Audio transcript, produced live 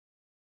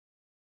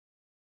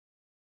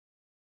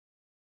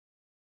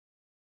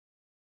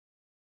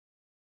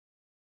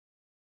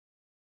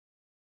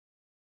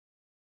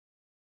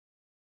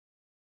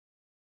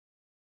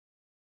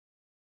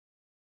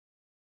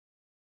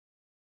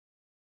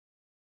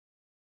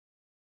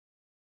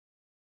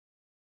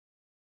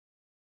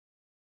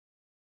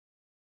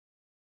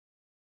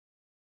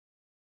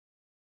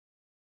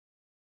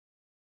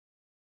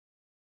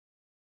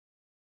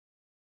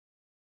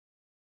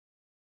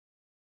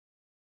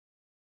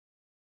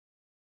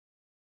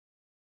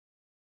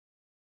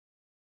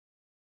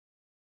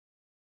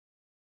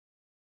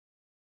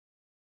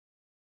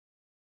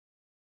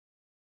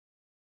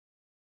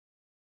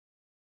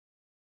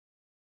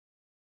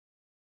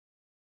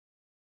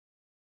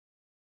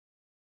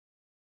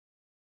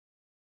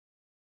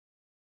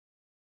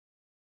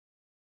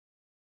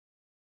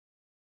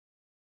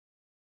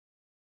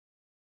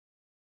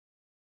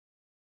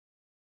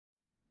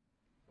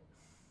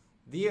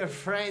Dear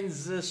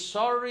friends,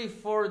 sorry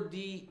for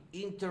the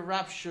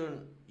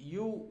interruption.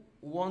 You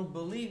won't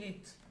believe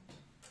it.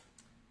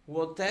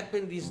 What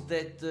happened is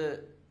that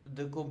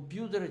the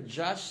computer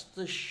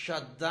just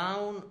shut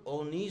down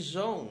on its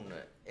own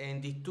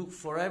and it took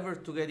forever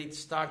to get it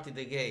started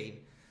again.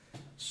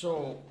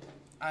 So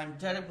I'm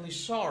terribly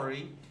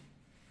sorry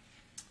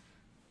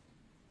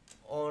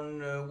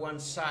on one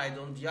side.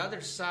 On the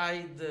other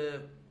side,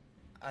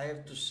 I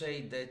have to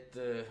say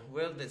that,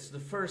 well, that's the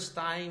first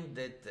time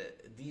that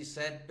this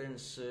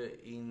happens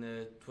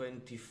in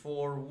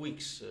 24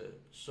 weeks.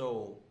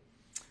 So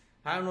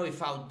I don't know if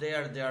out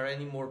there are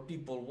any more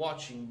people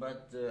watching,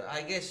 but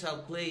I guess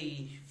I'll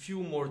play a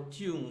few more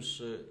tunes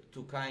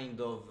to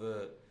kind of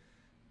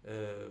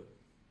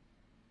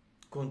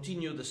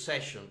continue the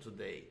session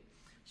today.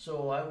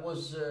 So I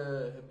was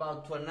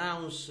about to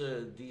announce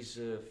this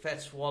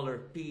Fats Waller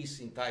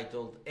piece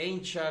entitled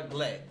Ain't Ya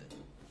Glad?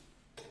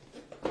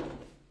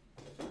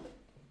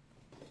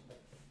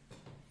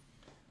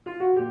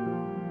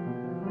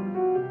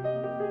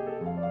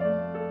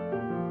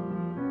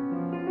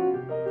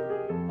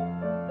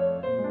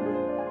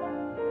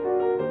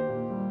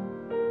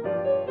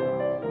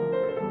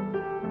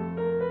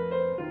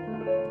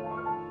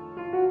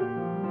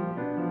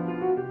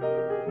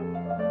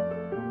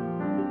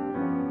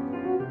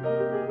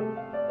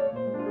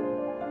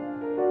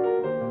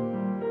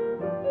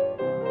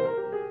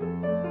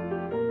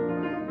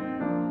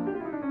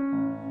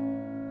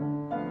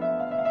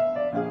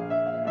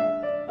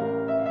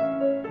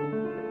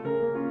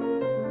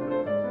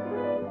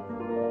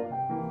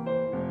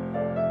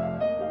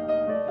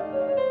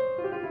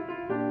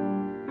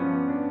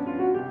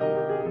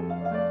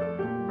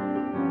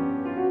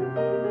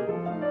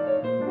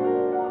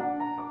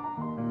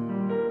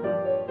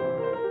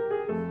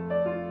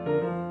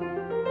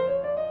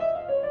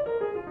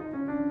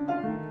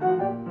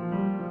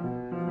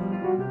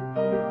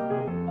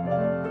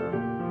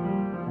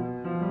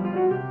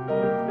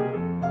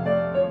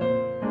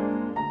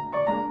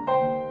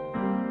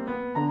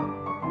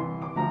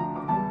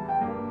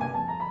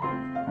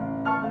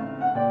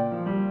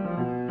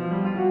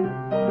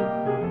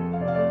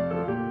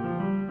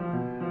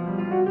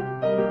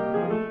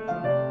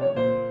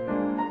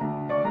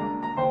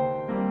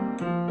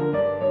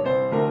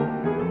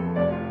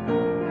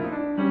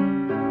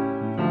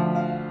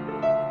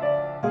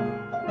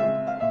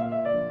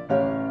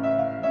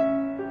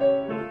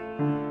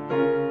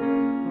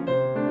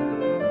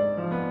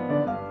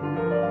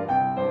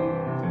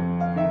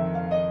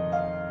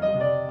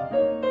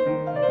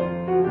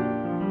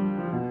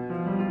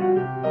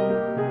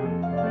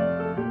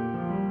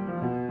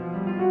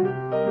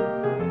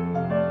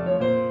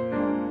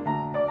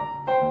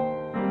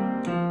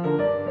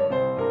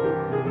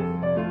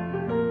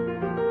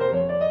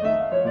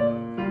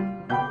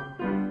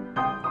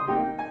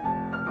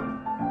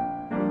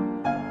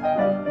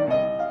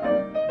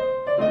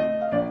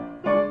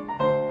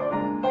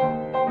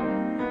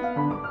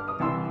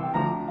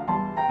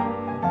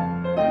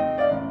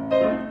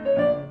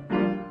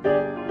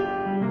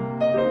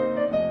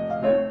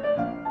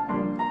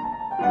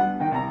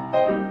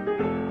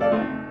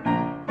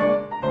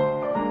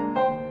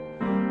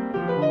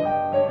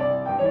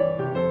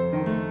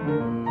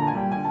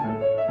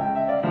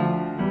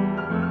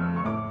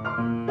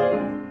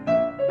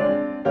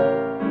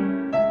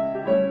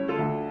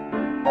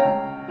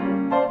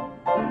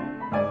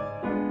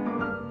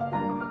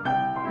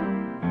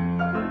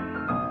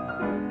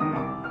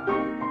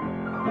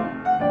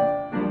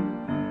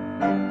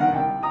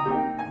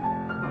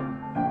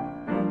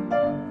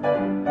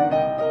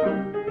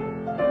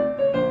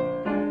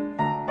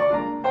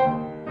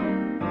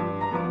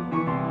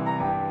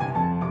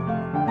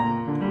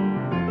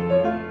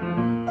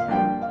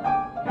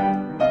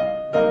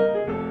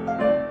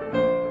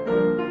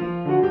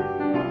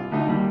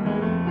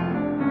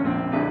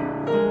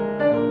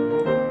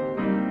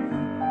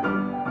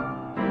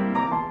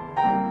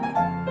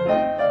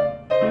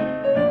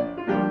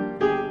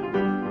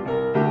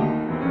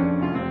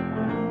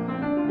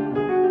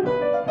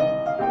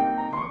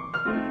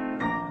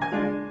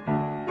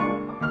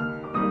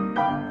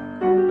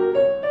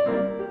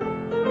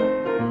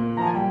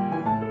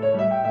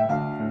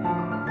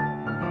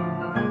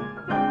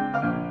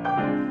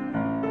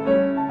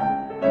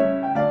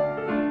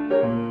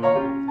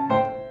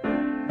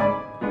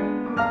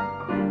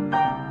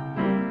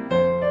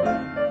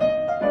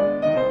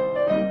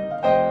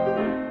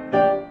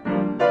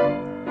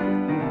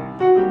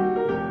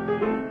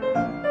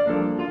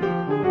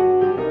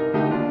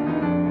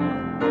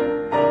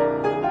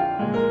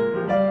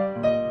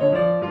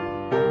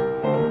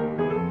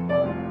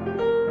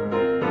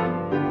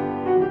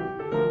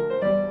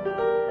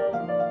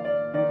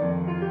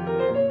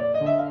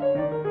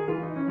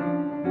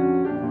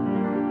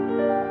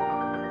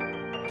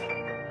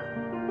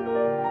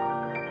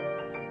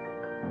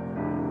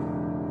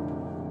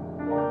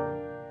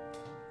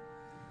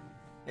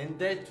 And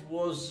that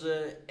was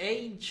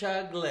Ain't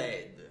Ya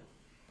Glad?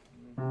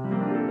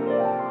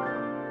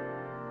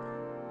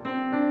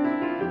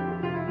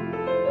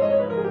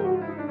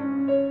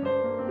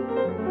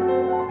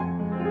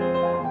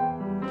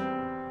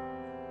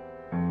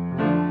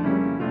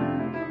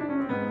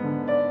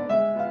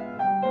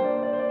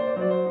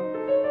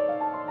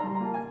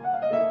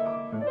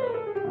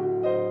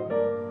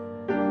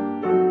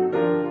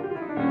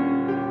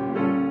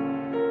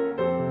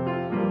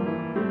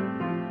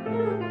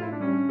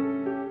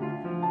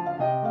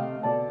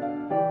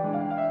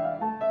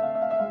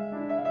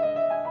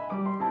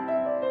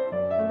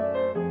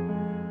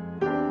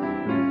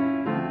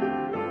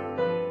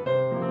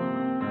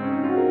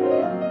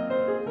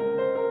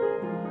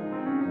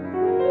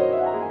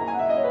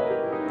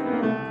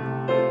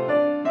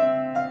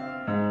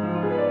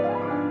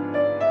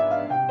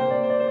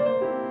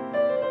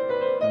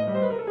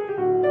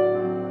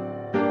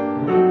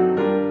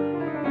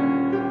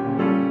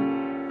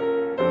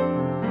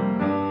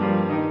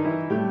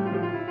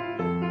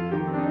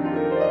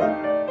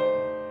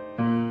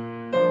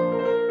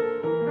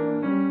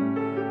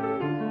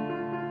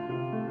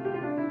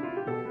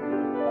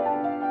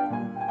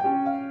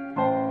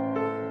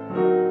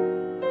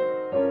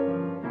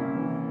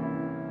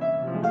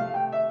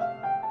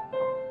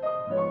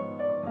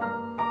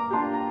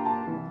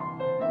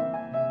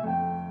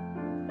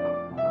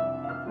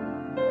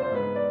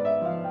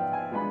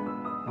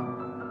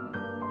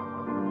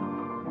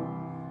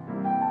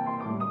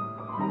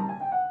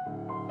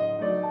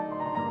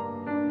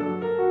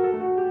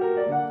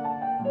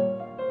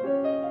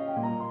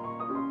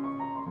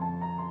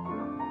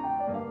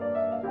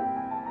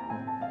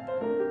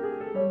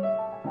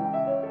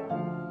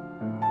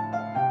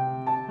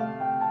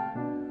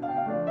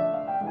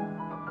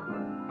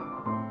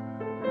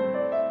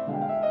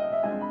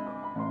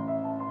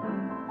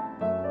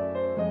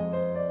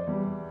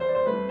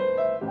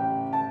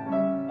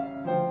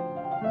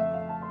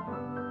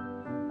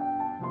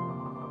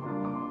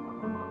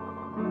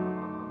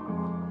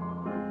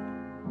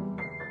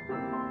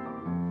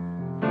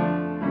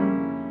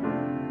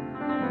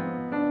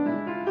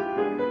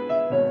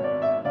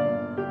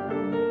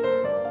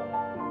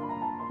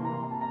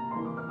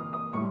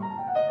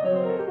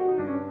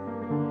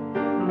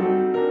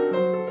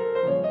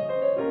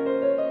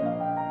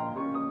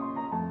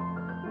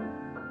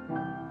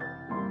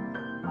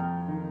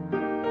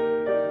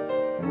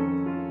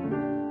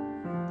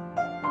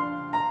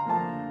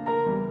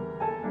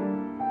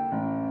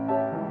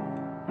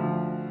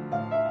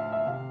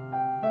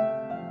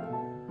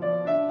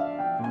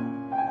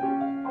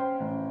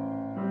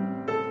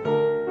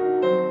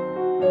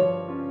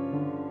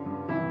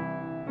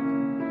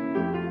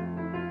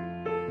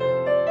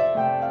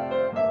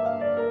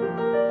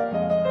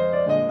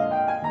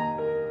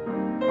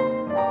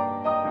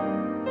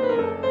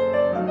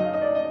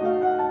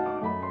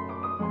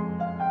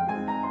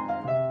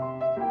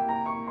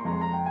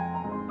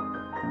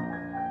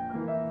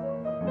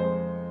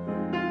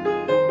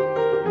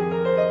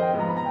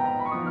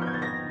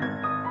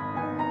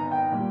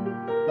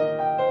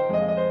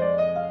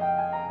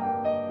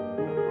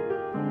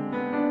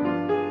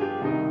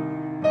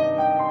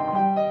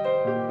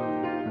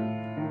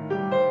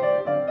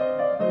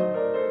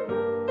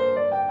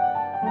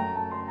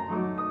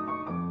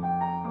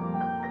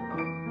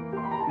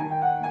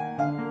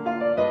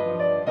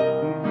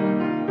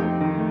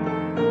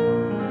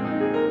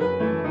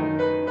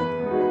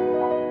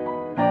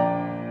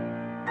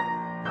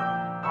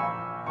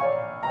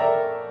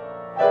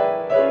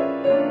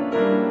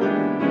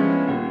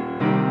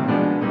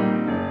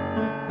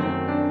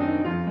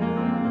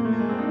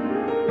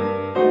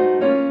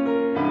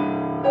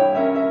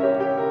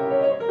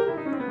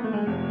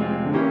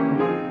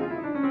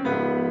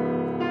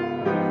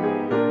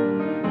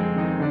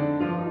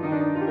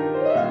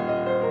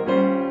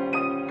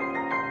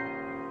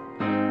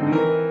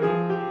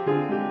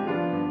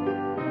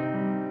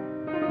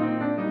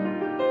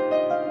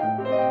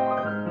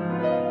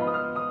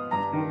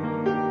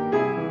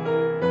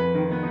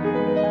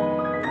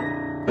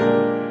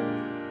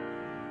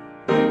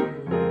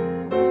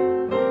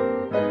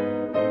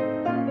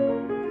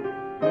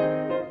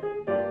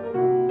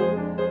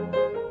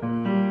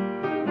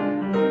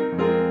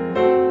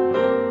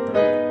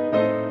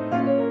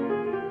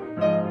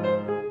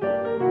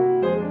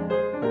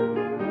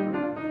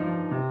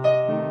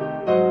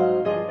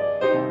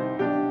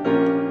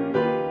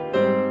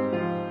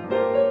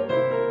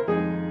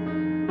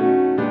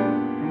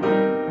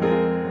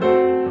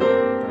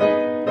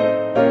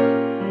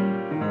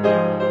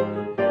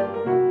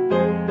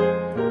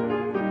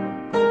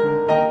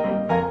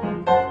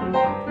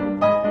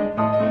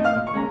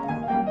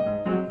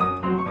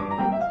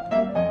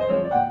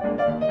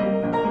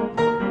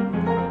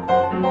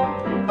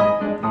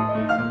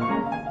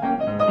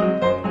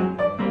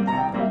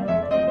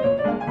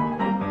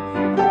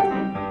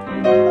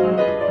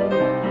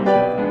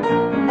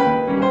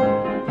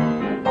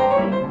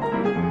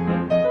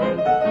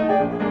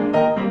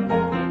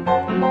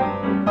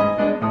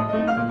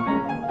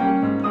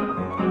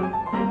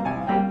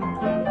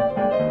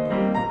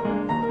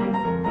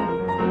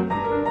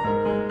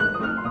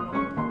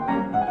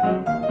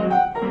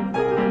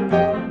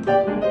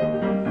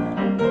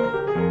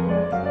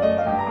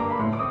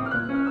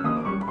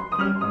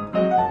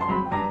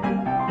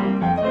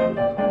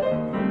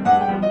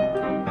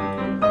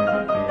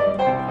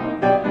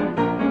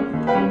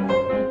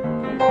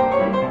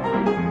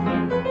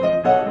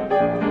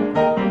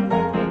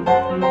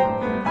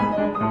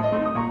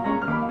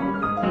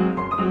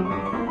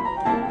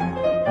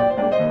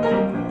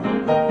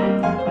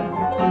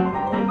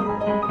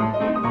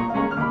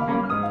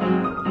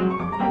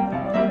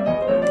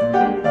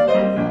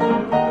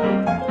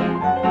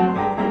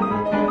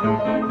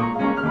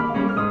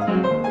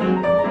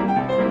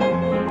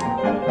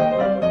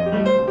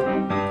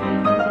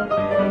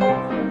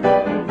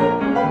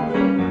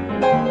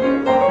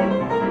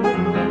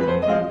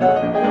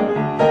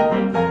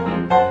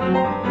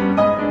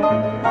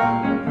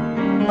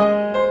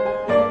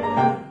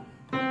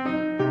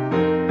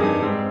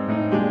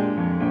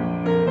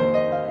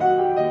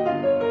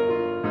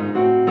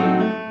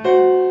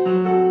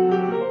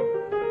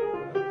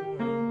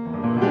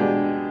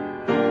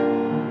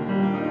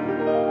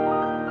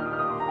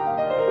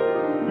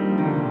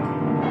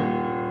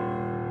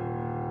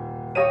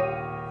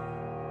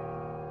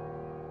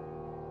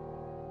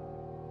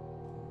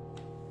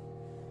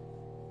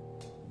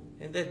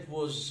 And that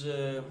was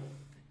a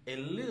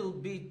little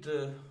bit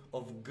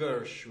of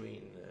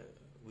Gershwin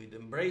with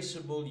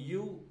Embraceable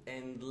You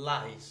and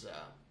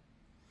Liza.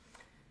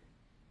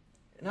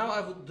 Now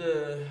I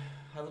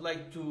would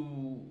like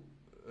to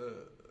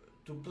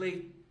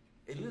play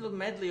a little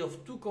medley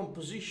of two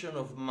compositions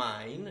of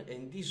mine,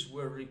 and these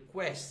were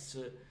requests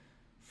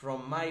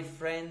from my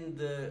friend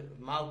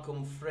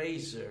Malcolm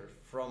Fraser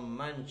from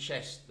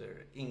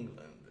Manchester,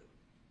 England,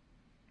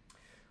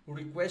 who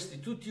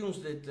requested two tunes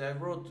that I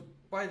wrote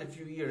quite a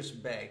few years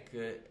back,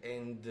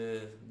 and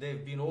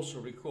they've been also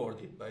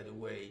recorded, by the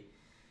way.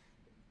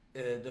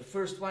 The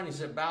first one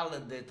is a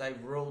ballad that I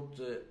wrote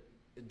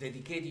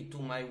dedicated to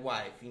my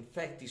wife. In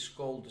fact, it's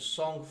called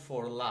Song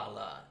for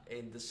Lala.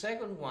 And the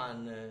second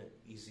one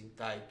is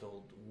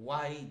entitled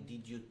Why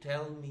Did You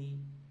Tell Me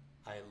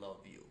I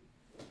Love You?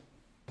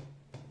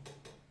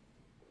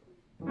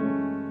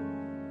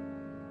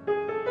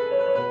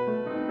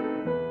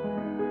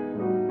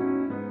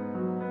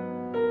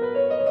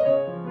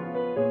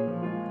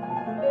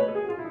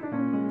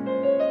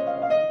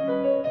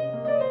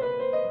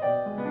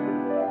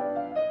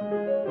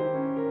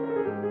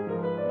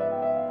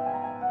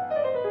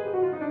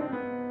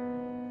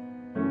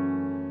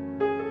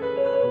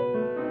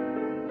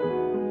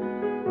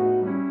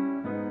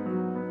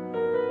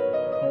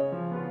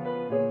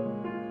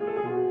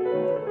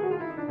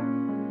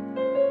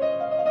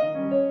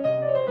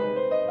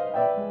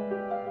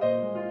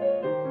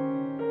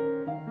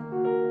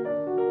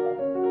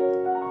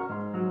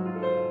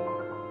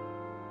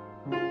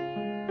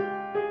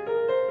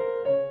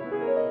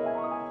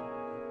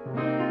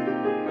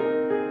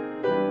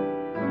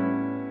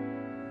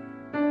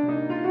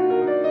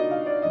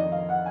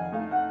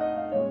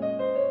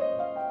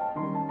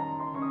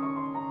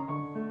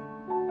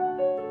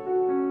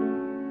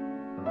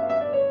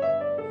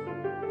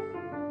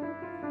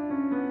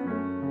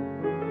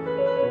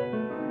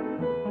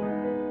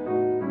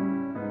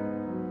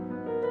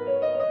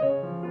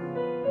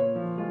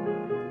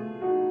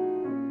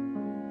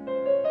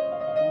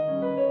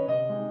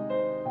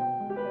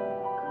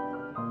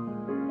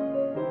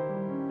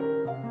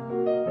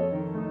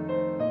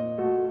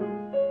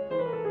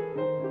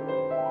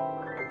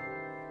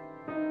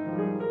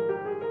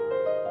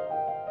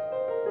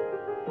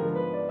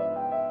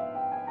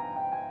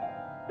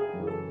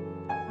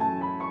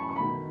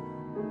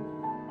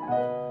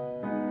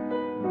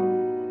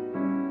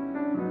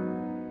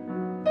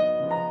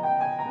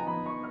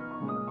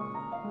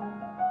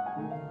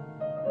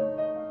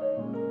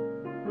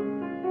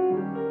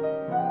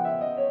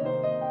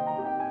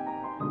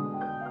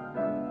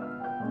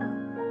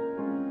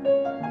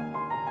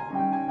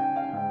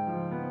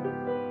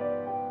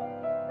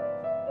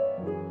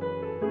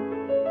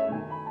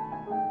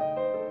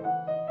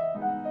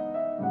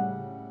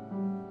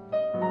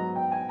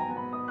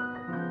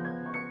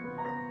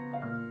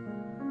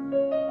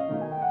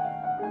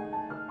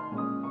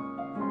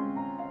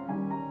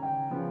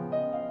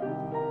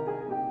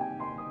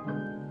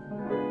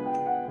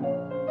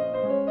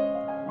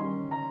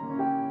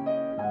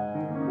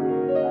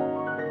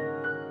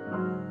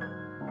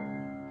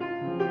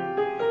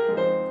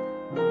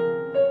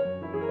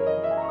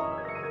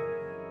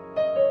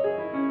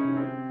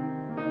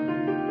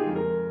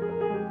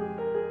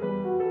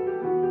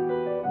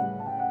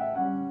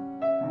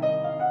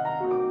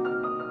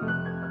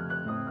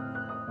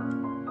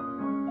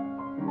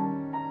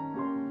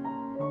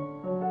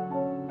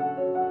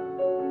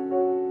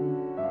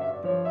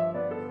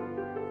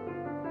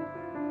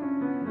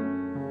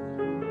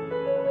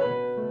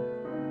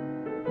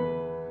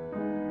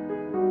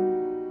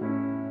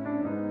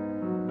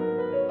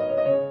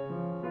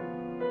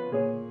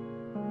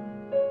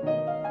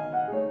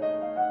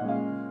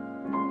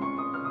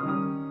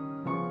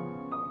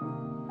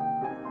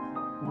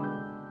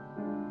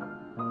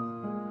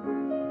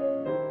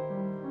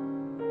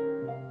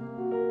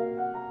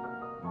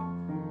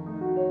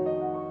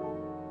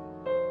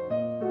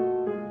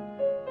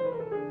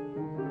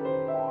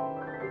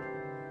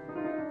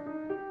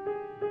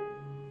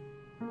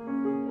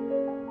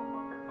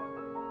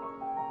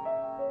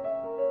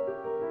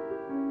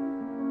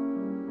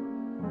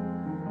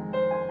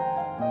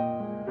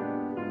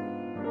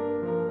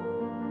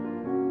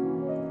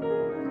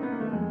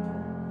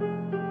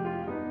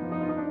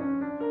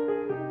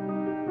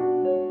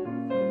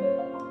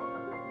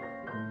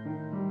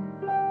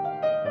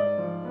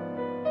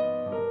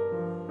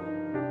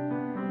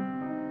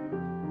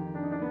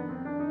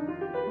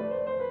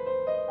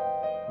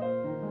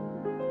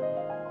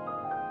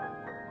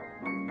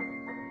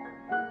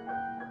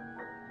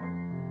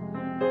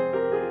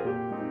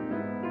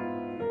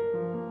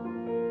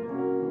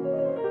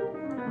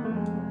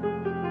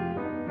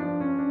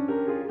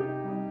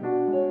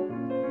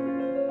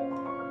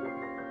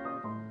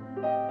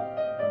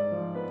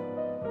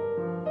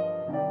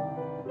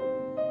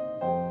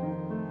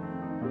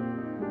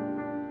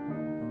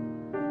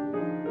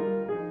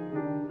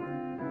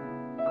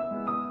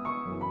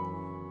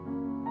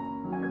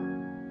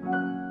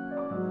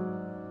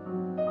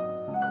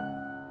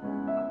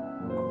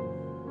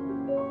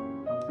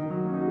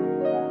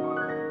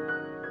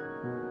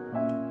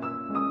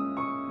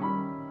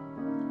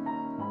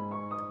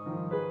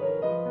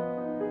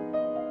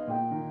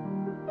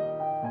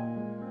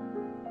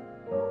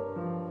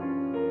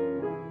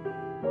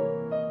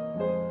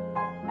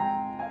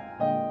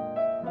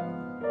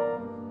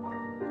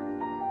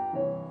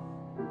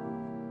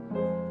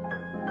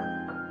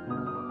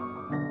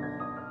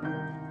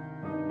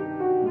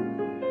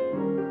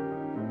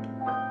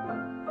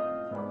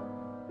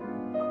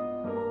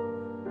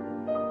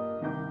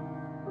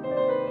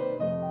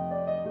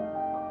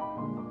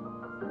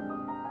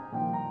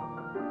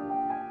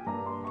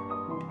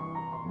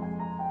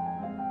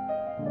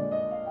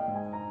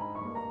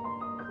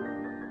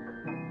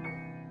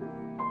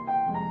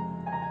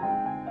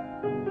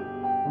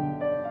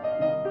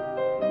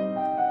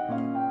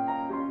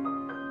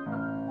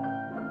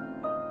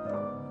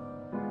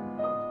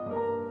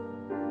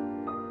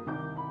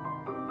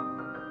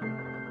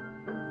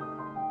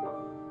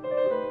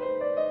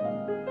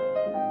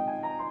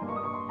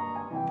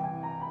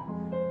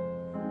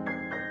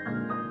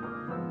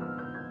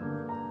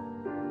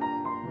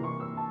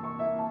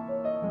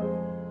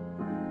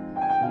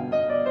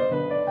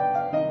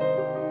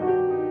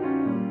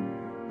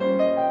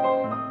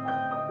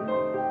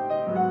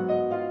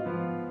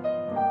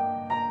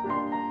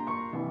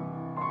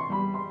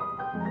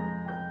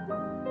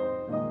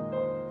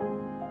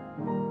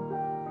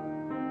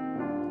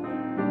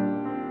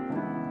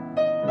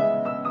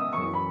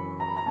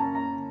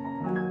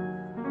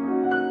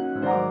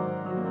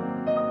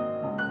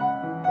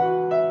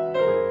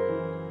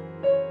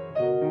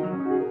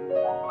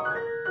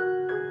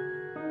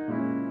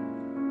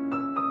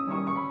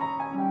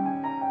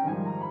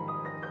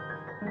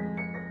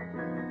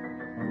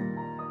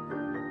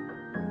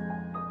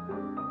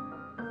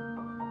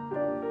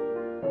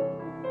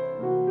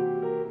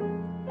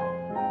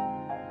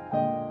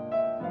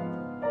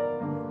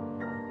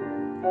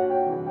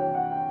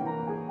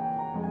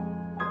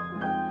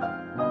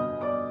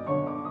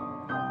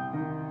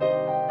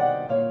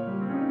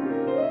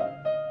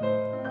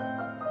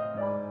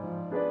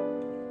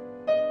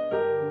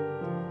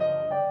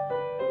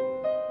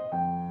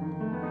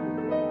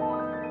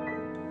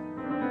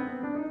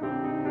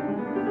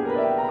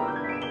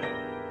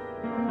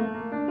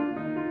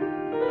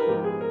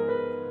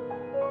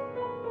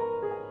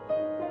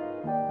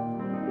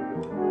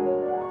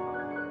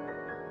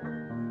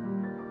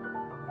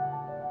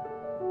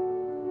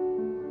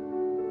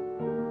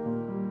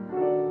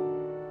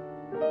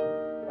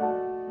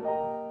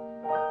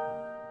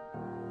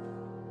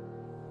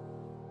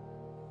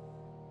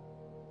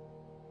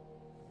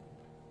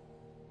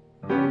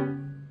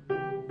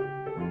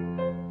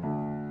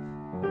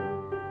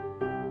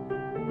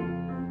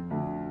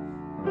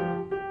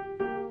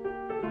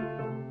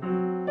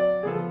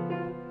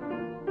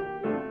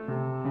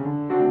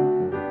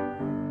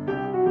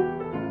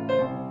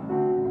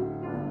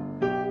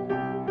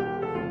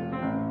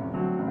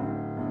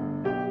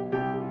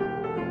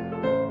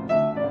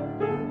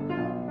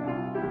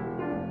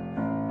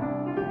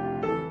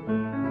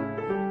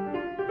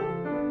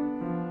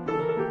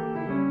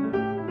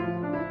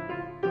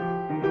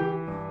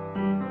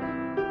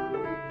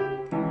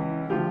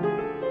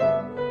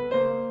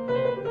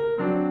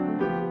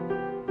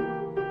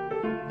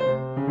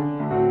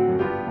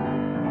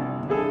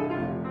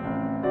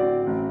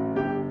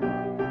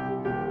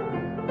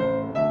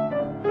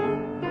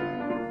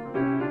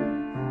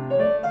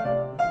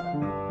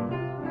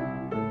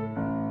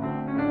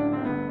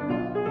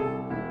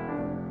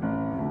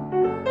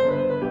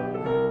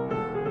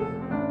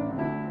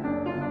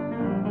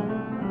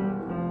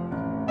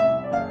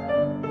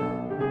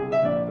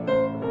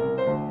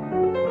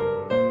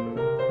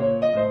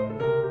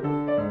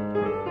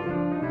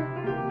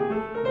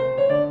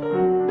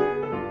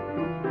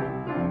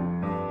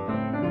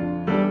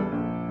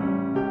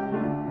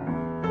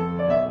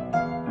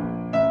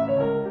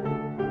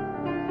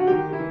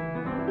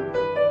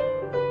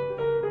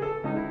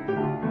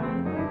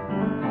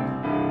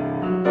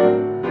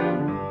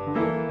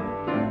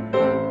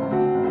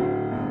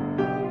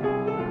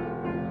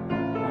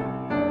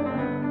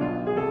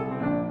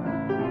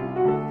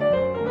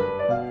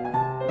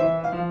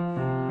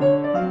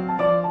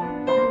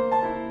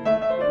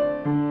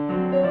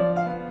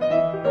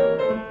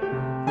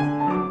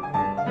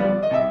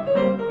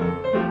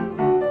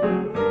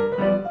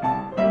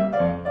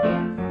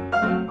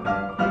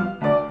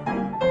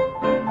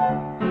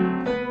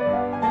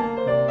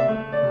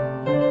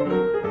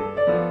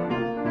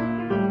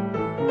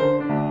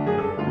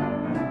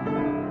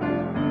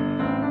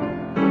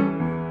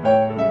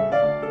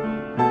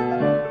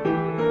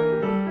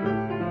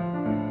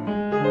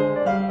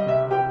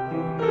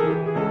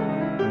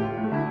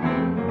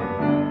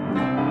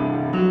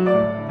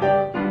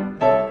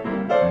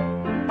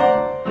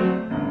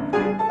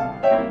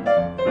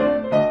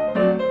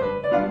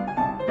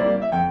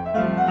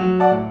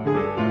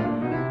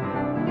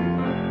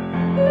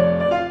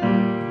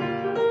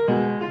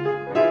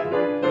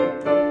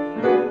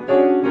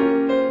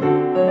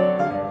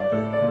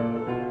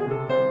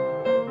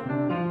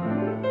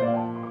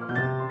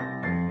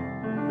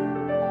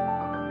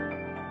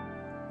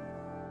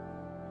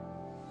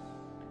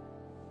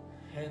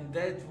 And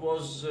that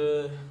was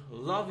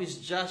Love is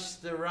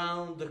Just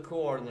Around the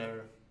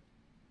Corner.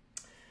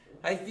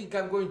 I think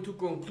I'm going to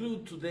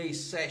conclude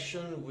today's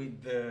session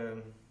with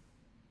a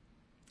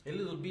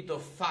little bit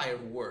of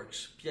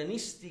fireworks,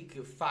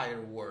 pianistic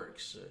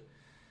fireworks.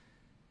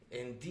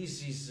 And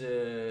this is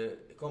a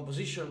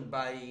composition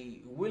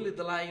by Willie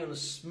the Lion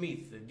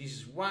Smith. This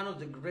is one of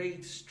the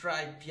great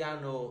stride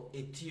piano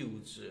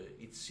etudes.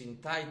 It's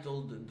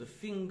entitled The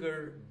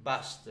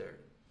Fingerbuster.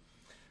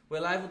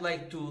 Well, I would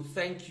like to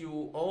thank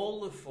you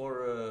all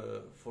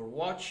for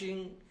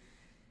watching.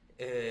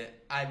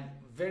 I'm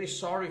very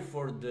sorry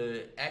for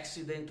the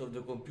accident of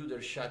the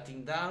computer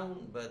shutting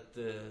down, but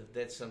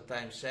that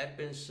sometimes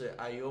happens.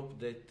 I hope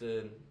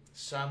that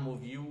some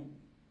of you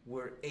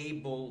were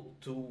able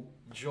to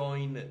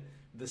join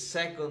the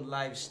second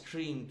live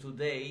stream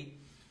today,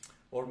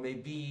 or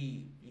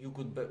maybe you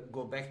could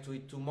go back to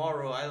it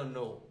tomorrow. I don't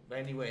know.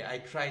 Anyway, I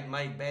tried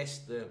my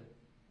best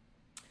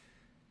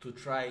to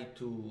try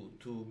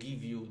to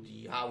give you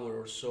the hour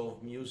or so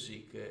of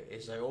music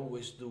as I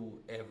always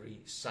do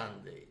every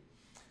Sunday.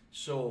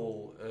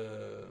 So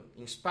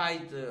in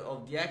spite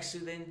of the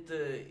accident,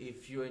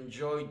 if you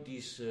enjoyed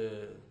this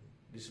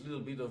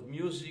little bit of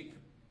music,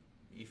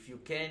 if you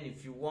can,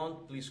 if you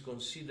want, please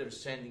consider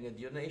sending a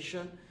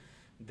donation.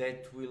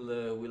 That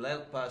will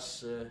help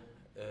us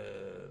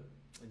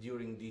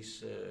during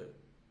these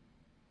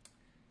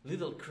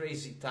little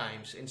crazy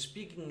times. And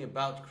speaking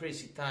about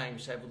crazy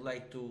times, I would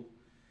like to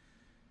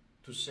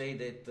say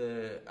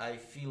that I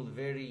feel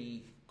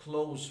very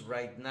close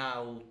right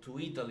now to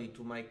Italy,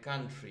 to my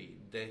country,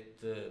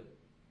 that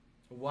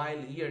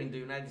while here in the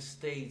United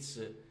States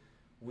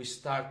we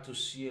start to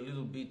see a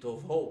little bit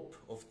of hope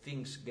of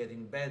things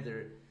getting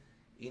better,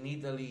 in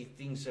Italy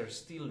things are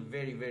still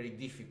very, very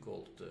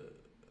difficult.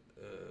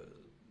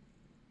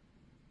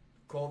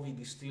 COVID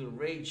is still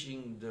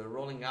raging, the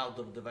rolling out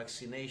of the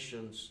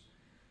vaccinations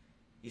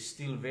is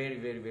still very,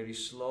 very, very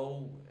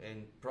slow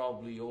and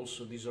probably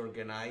also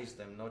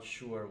disorganized. I'm not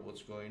sure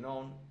what's going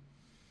on.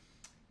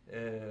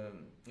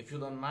 If you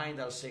don't mind,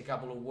 I'll say a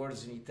couple of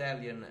words in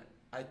Italian.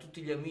 A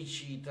tutti gli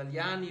amici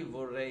italiani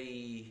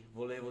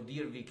volevo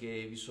dirvi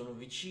che vi sono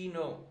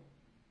vicino.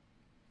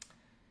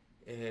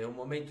 È un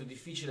momento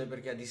difficile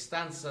perché a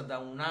distanza da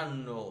un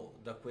anno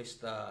da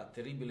questa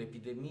terribile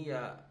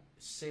epidemia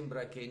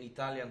sembra che in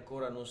Italia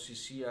ancora non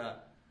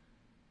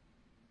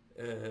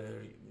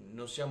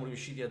siamo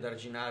riusciti ad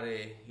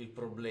arginare il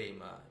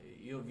problema.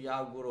 Io vi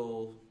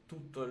auguro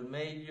tutto il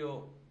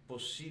meglio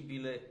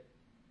possibile,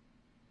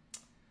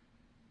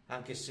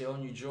 anche se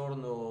ogni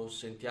giorno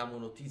sentiamo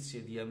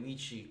notizie di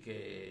amici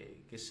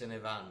che se ne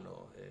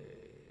vanno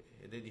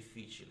ed è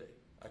difficile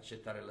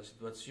accettare la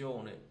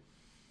situazione,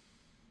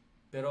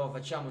 però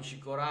facciamoci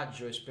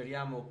coraggio e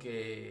speriamo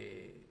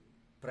che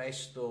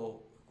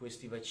presto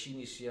questi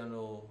vaccini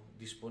siano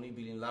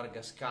disponibili in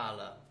larga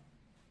scala.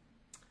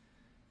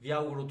 Vi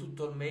auguro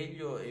tutto il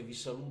meglio e vi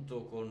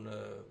saluto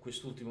con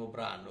quest'ultimo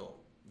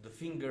brano, The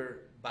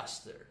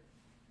Fingerbuster.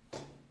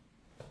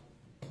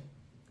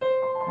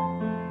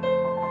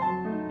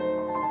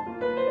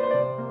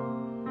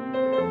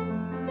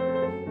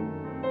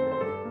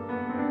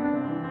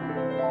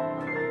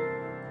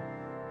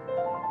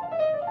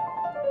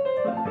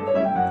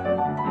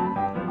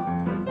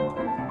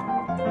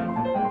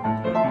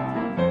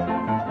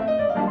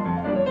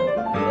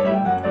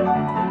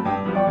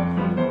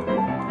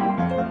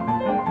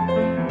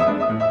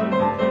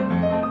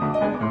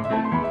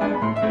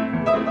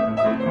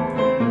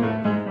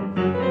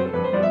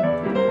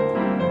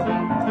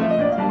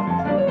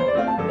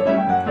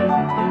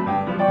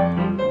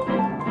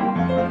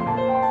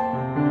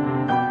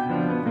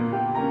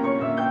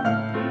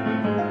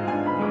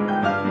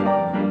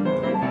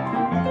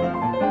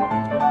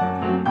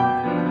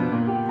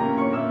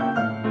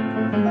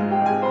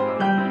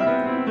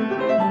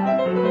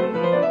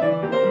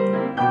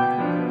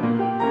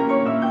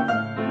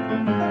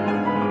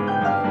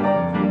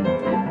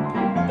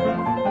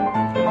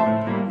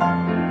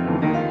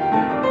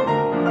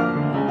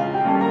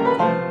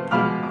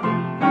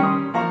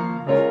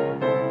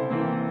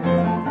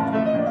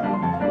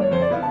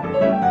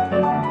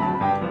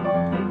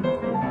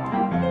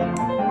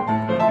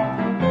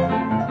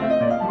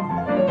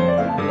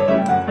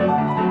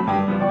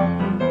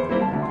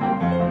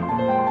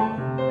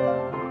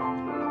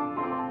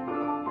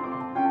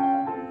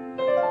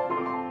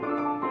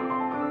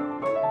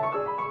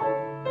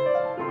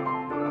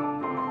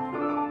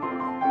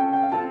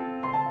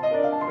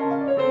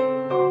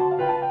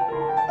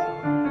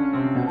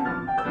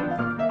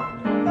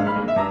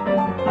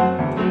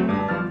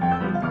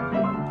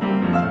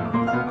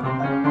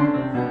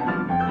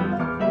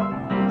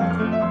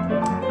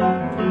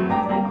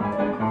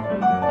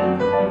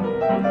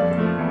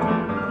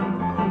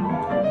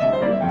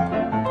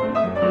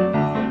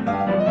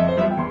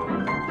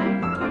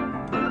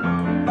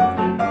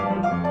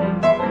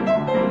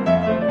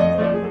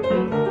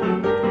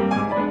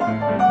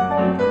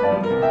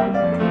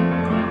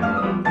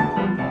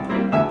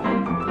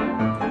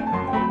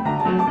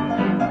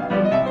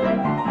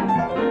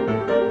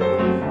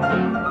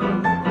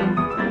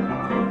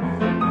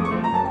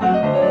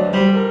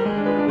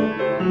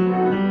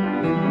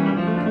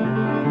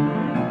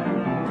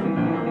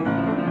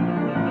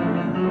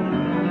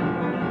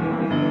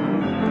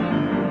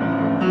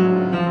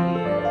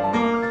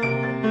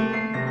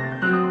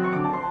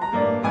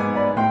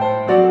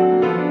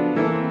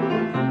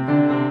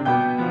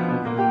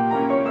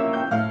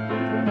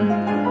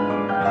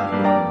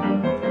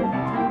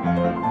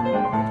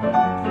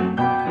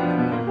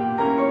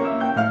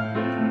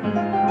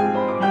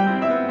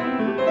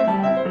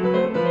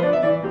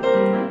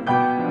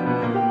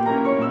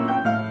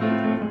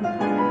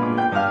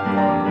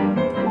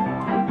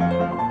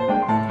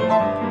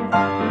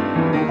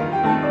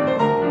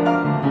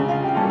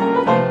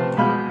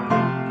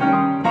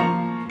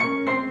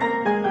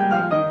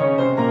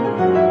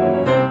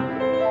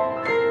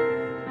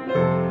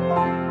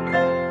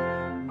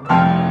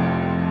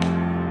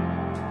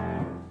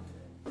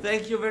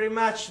 Thank you very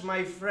much,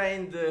 my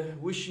friend.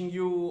 Wishing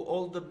you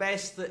all the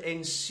best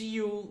and see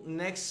you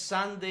next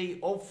Sunday,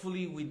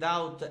 hopefully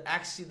without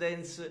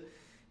accidents.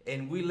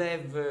 And we'll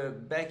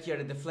have back here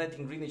at the flat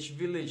in Greenwich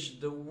Village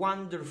the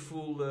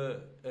wonderful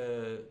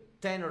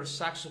tenor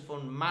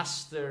saxophone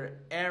master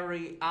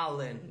Harry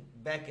Allen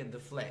back at the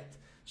flat.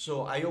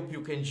 So I hope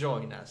you can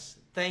join us.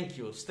 Thank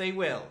you. Stay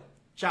well.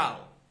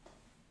 Ciao.